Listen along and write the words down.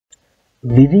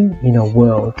Living in a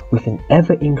world with an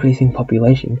ever-increasing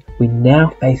population, we now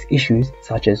face issues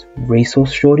such as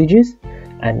resource shortages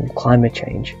and climate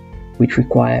change, which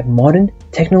require modern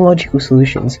technological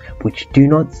solutions which do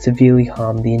not severely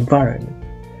harm the environment.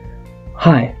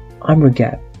 Hi, I'm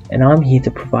Ragab, and I'm here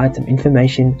to provide some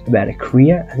information about a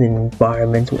career as an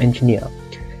environmental engineer.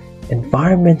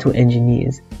 Environmental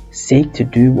engineers seek to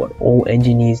do what all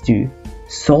engineers do: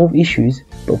 solve issues,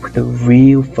 but with a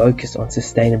real focus on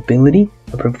sustainability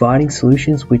and providing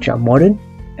solutions which are modern,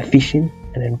 efficient,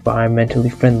 and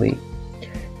environmentally friendly.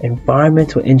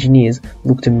 Environmental engineers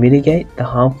look to mitigate the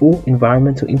harmful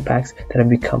environmental impacts that have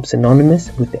become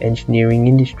synonymous with the engineering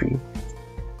industry.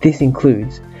 This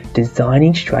includes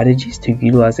designing strategies to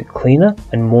utilize a cleaner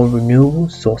and more renewable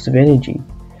source of energy.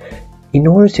 In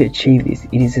order to achieve this,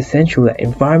 it is essential that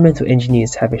environmental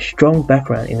engineers have a strong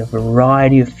background in a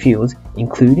variety of fields,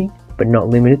 including, but not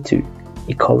limited to,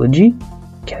 ecology,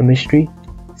 chemistry,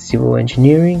 civil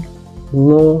engineering,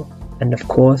 law, and of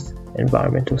course,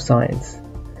 environmental science.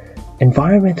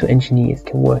 Environmental engineers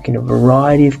can work in a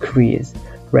variety of careers,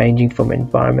 ranging from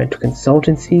environmental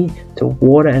consultancy to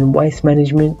water and waste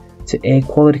management to air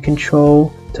quality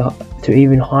control to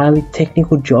even highly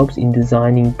technical jobs in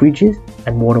designing bridges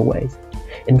and waterways.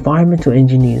 Environmental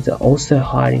engineers are also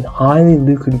hired in highly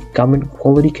lucrative government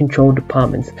quality control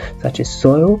departments such as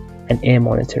soil and air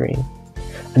monitoring.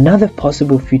 Another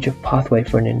possible future pathway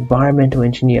for an environmental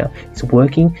engineer is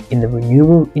working in the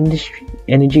renewable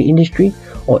energy industry,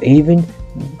 or even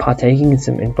partaking in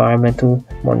some environmental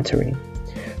monitoring.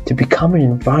 To become an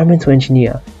environmental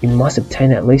engineer, you must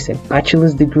obtain at least a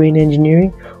bachelor's degree in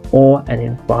engineering or an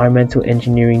environmental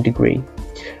engineering degree.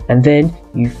 And then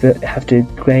you have to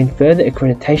gain further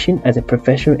accreditation as a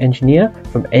professional engineer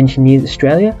from Engineers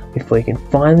Australia before you can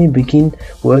finally begin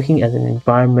working as an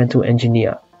environmental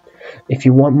engineer. If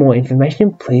you want more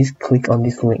information, please click on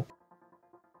this link.